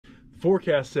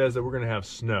Forecast says that we're going to have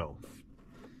snow.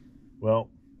 Well,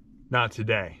 not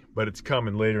today, but it's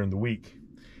coming later in the week.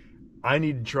 I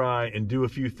need to try and do a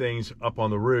few things up on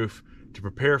the roof to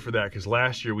prepare for that, because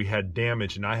last year we had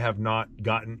damage and I have not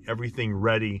gotten everything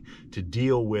ready to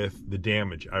deal with the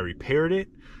damage. I repaired it,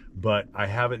 but I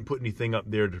haven't put anything up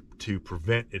there to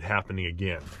prevent it happening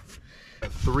again.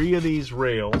 3 of these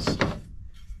rails.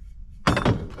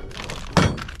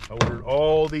 I ordered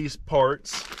all these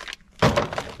parts.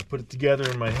 I put it together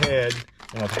in my head,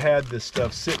 and I've had this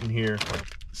stuff sitting here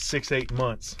 6-8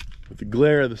 months. With the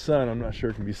glare of the sun, I'm not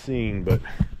sure it can be seen, but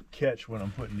catch what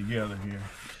I'm putting together here.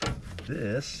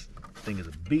 This thing is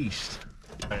a beast.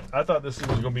 I thought this thing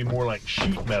was going to be more like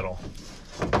sheet metal,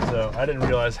 so I didn't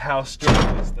realize how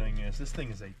sturdy this thing is. This thing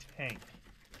is a tank.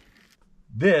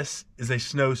 This is a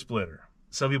snow splitter.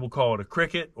 Some people call it a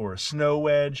cricket or a snow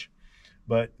wedge,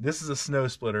 but this is a snow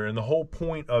splitter, and the whole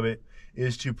point of it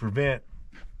is to prevent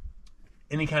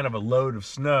any kind of a load of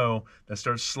snow that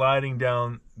starts sliding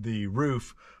down the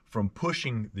roof from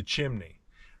pushing the chimney.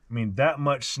 I mean, that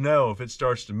much snow, if it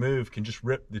starts to move, can just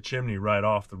rip the chimney right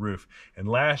off the roof. And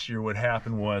last year what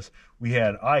happened was we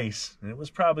had ice, and it was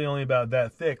probably only about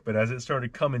that thick, but as it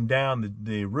started coming down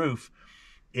the roof,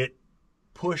 it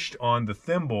pushed on the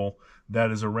thimble that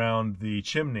is around the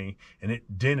chimney, and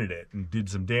it dented it and did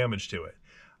some damage to it.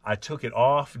 I took it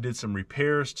off, did some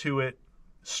repairs to it,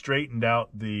 straightened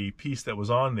out the piece that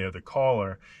was on there, the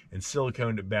collar, and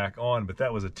siliconed it back on, but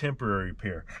that was a temporary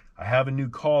repair. I have a new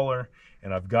collar,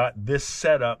 and I've got this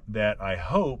setup that I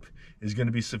hope is going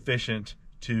to be sufficient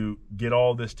to get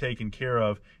all this taken care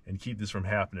of and keep this from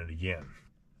happening again.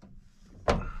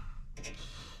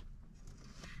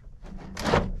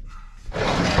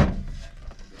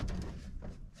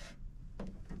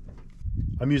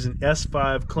 I'm using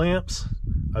S-5 clamps.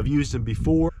 I've used them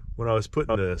before when I was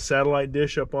putting the satellite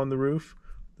dish up on the roof,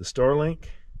 the Starlink,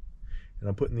 and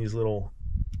I'm putting these little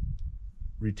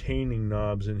retaining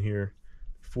knobs in here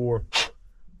before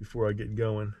I get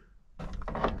going.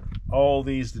 All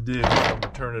these to do. I'm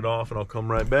gonna turn it off and I'll come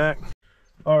right back.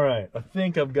 All right, I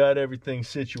think I've got everything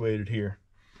situated here.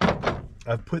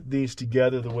 I've put these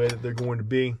together the way that they're going to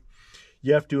be.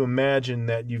 You have to imagine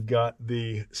that you've got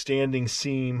the standing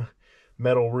seam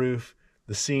metal roof.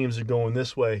 The seams are going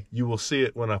this way. You will see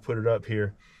it when I put it up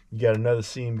here. You got another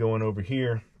seam going over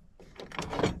here.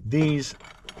 These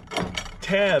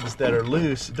tabs that are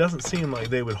loose, it doesn't seem like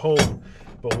they would hold,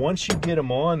 but once you get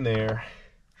them on there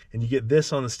and you get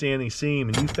this on the standing seam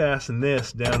and you fasten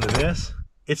this down to this,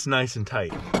 it's nice and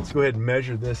tight. Let's go ahead and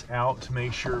measure this out to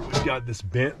make sure we've got this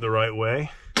bent the right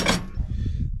way.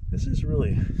 This is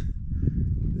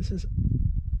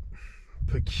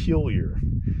peculiar,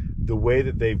 the way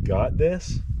that they've got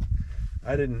this.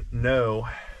 I didn't know.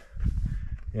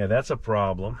 Yeah, that's a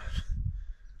problem.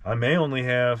 I may only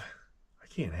have, I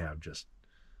can't have just,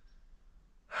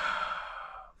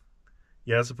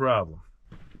 yeah, that's a problem.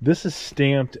 This is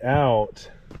stamped out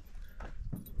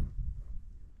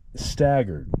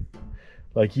staggered.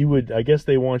 Like you would, I guess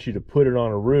they want you to put it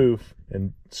on a roof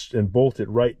and bolt it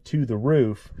right to the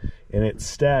roof, and it's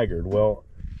staggered. Well,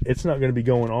 it's not going to be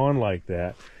going on like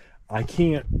that. I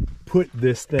can't put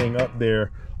this thing up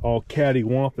there all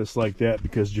cattywampus like that,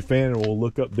 because Jafana will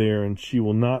look up there and she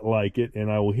will not like it,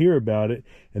 and I will hear about it,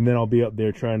 and then I'll be up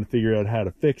there trying to figure out how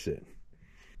to fix it.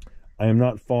 I am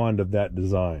not fond of that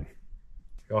design.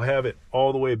 I'll have it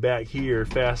all the way back here,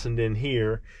 fastened in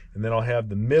here, and then I'll have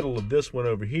the middle of this one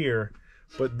over here,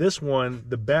 but this one,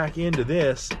 the back end of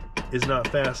this is not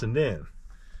fastened in.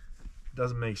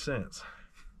 Doesn't make sense.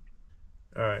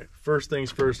 All right, first things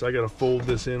first, I gotta fold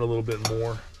this in a little bit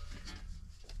more.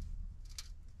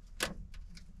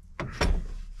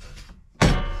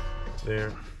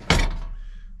 There.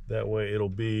 That way it'll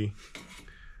be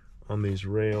on these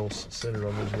rails, centered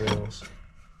on these rails.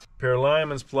 Pair of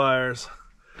lineman's pliers.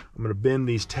 I'm gonna bend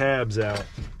these tabs out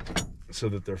so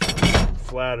that they're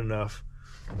flat enough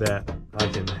that I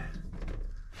can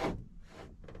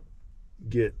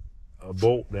get a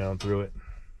bolt down through it.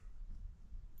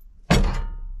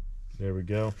 There we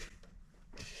go.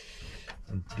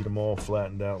 And get them all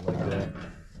flattened out like that.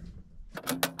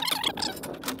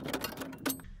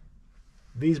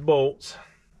 These bolts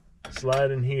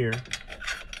slide in here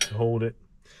to hold it,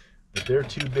 but they're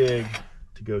too big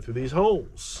to go through these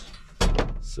holes.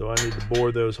 So I need to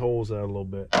bore those holes out a little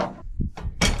bit.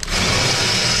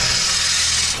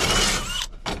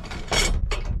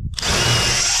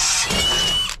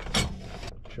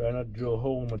 Try not to drill a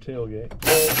hole in my tailgate.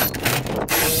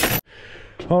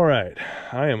 All right,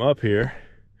 I am up here.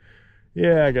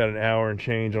 Yeah, I got an hour and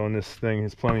change on this thing.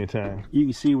 It's plenty of time. You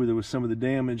can see where there was some of the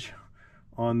damage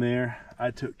on there. I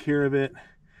took care of it.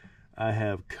 I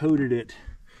have coated it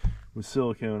with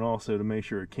silicone also to make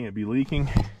sure it can't be leaking.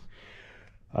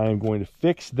 I am going to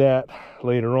fix that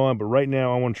later on, but right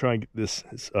now I want to try and get this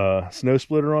snow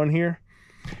splitter on here.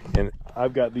 And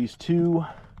I've got these 2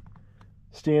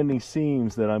 standing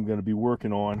seams that I'm going to be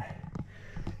working on.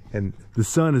 And the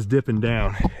sun is dipping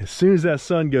down. As soon as that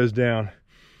sun goes down,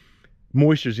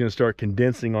 moisture is going to start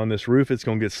condensing on this roof. It's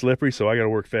going to get slippery, so I got to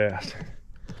work fast.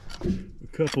 A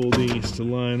couple of these to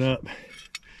line up.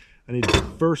 I need to put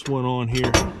the first one on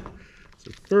here.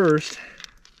 So first,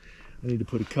 I need to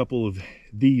put a couple of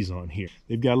these on here.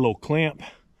 They've got a little clamp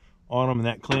on them, and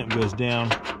that clamp goes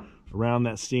down around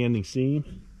that standing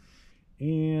seam.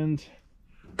 And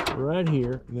right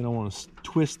here, and then I want to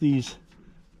twist these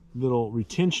little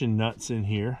retention nuts in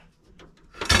here.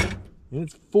 And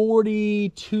it's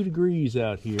 42 degrees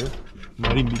out here.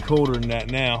 Might even be colder than that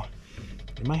now.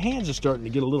 And my hands are starting to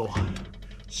get a little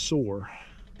sore.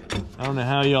 I don't know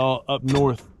how y'all up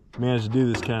north manage to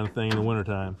do this kind of thing in the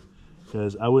wintertime,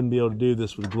 because I wouldn't be able to do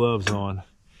this with gloves on.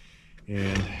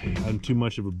 And I'm too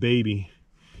much of a baby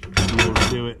to be able to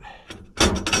do it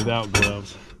without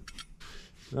gloves.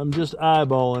 I'm just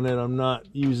eyeballing it. I'm not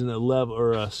using a level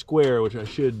or a square, which I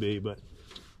should be, but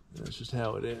that's just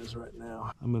how it is right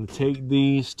now. I'm going to take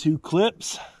these 2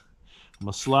 clips, I'm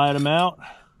going to slide them out,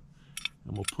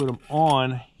 and we'll put them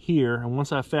on here. And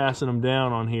once I fasten them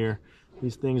down on here,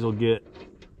 these things will get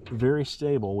very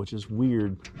stable, which is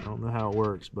weird. I don't know how it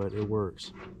works, but it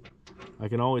works. I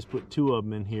can always put 2 of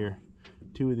them in here,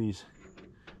 2 of these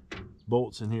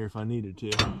bolts in here if I needed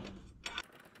to.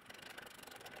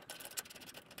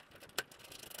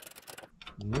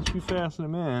 And once you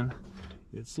fasten them in,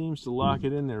 it seems to lock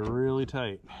it in there really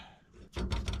tight.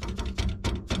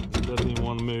 It doesn't even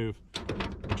want to move.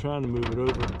 I'm trying to move it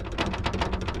over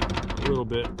a little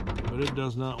bit, but it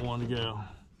does not want to go.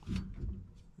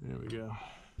 There we go.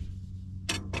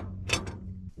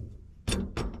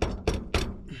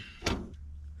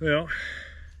 Well,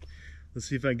 let's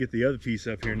see if I can get the other piece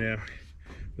up here now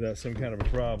without some kind of a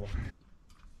problem.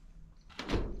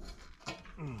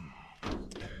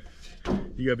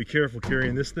 You gotta be careful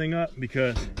carrying this thing up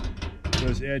because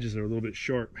those edges are a little bit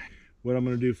sharp. What I'm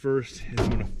gonna do first is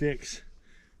I'm gonna fix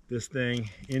this thing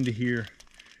into here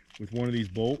with one of these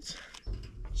bolts.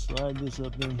 Slide this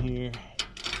up in here.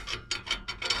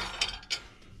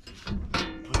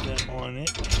 Put that on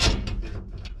it.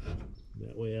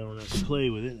 That way I don't have to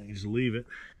play with it. I can just leave it.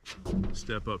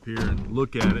 Step up here and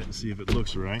look at it and see if it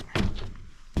looks right.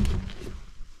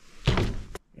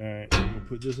 Alright, I'm gonna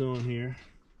put this on here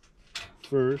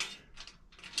first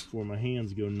before my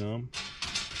hands go numb.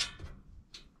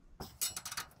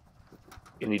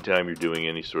 Anytime you're doing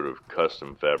any sort of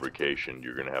custom fabrication,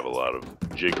 you're going to have a lot of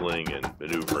jiggling and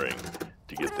maneuvering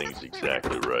to get things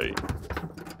exactly right.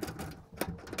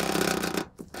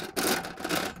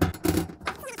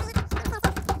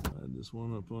 Slide this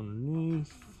one up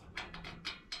underneath.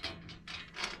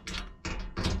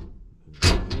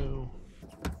 There we go.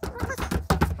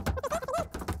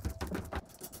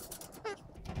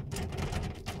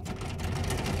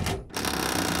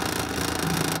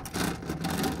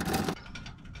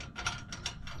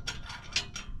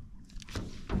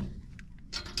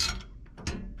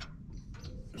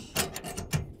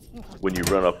 When you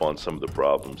run up on some of the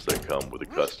problems that come with a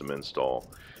custom install,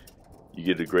 you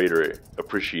get a greater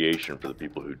appreciation for the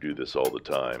people who do this all the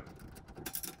time.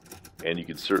 And you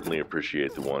can certainly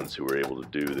appreciate the ones who are able to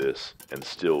do this and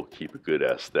still keep a good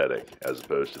aesthetic, as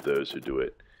opposed to those who do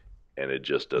it and it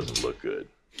just doesn't look good.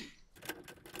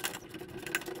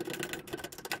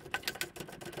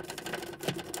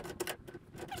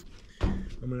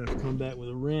 I'm gonna have to come back with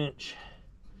a wrench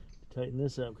to tighten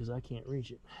this up because I can't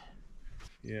reach it.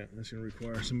 Yeah, that's gonna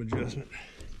require some adjustment.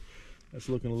 That's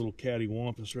looking a little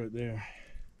cattywampus right there.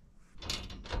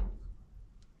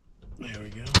 There we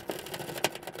go.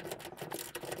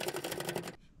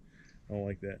 I don't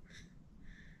like that.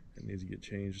 That needs to get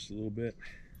changed just a little bit.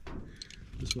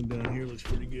 This one down here looks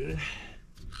pretty good.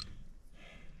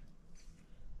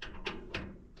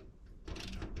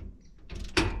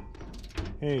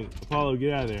 Hey, Apollo,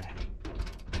 get out of there.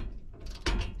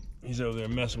 He's over there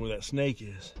messing where that snake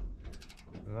is.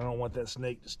 And I don't want that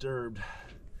snake disturbed.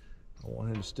 I want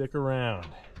him to stick around,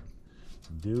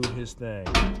 do his thing,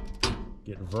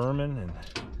 get vermin and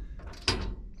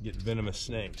get venomous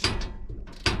snakes.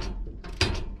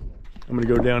 I'm gonna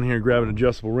go down here and grab an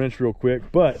adjustable wrench real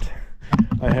quick, but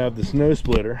I have the snow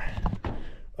splitter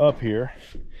up here.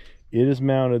 It is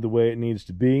mounted the way it needs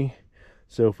to be.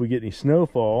 So if we get any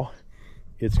snowfall,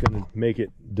 it's gonna make it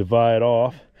divide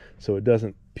off so it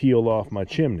doesn't peel off my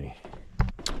chimney.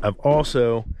 I've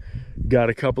also got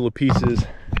a couple of pieces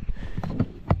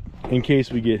in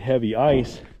case we get heavy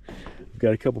ice. I've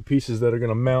got a couple pieces that are going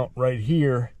to mount right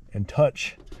here and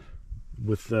touch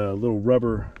with little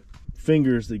rubber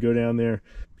fingers that go down there,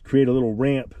 create a little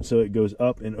ramp so it goes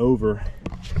up and over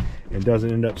and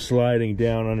doesn't end up sliding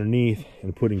down underneath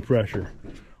and putting pressure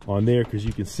on there. Because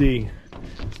you can see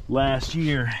last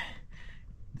year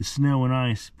the snow and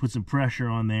ice put some pressure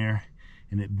on there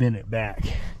and it bent it back.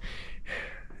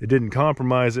 It didn't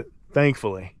compromise it,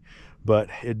 thankfully,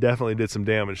 but it definitely did some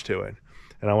damage to it,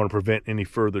 and I want to prevent any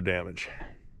further damage.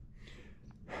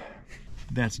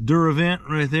 That's Duravent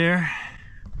right there.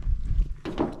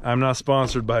 I'm not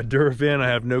sponsored by Duravent. I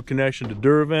have no connection to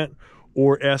Duravent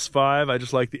or S-5. I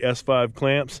just like the S-5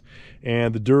 clamps,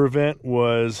 and the Duravent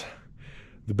was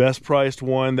the best priced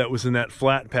one that was in that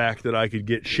flat pack that I could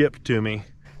get shipped to me.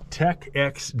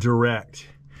 TechX Direct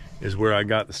is where I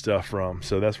got the stuff from.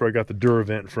 So that's where I got the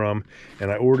Duravent from,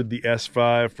 and I ordered the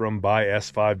S-5 from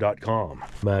buys5.com.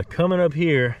 By coming up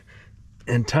here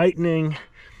and tightening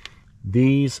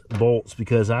these bolts,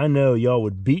 because I know y'all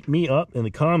would beat me up in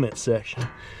the comment section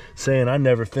saying I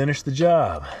never finished the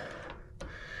job,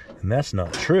 and that's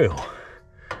not true.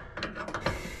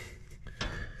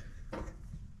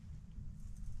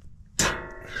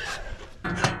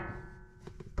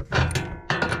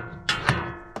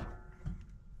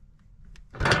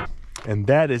 And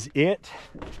that is it.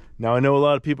 Now, I know a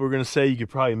lot of people are going to say you could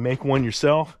probably make one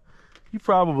yourself. You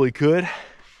probably could.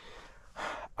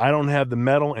 I don't have the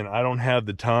metal and I don't have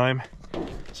the time.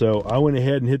 So I went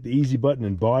ahead and hit the easy button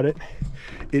and bought it.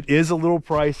 It is a little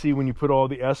pricey when you put all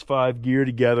the S-5 gear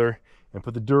together and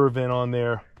put the Duravent on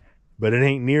there, but it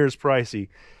ain't near as pricey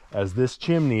as this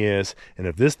chimney is. And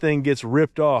if this thing gets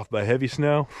ripped off by heavy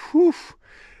snow, whew,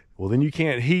 well, then you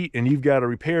can't heat and you've got a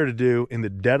repair to do in the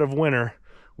dead of winter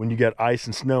when you got ice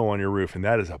and snow on your roof, and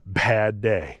that is a bad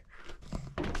day.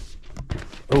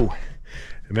 Oh,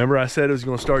 remember I said it was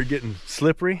going to start getting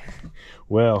slippery?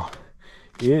 Well,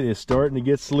 it is starting to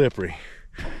get slippery.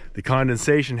 The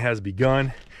condensation has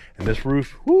begun, and this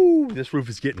roof, whoo, this roof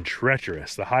is getting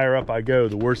treacherous. The higher up I go,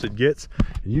 the worse it gets,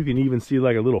 and you can even see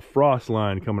like a little frost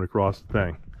line coming across the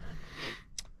thing.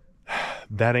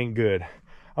 That ain't good.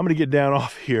 I'm going to get down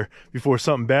off here before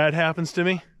something bad happens to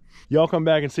me. Y'all come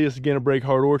back and see us again at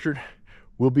BreakHeart Orchard.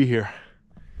 We'll be here.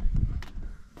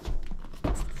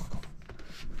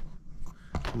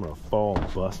 I'm gonna fall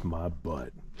and bust my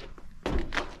butt.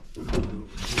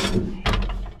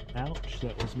 Ouch,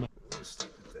 that was my... This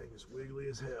stupid thing is wiggly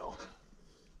as hell.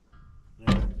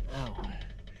 Ow,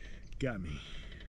 got me.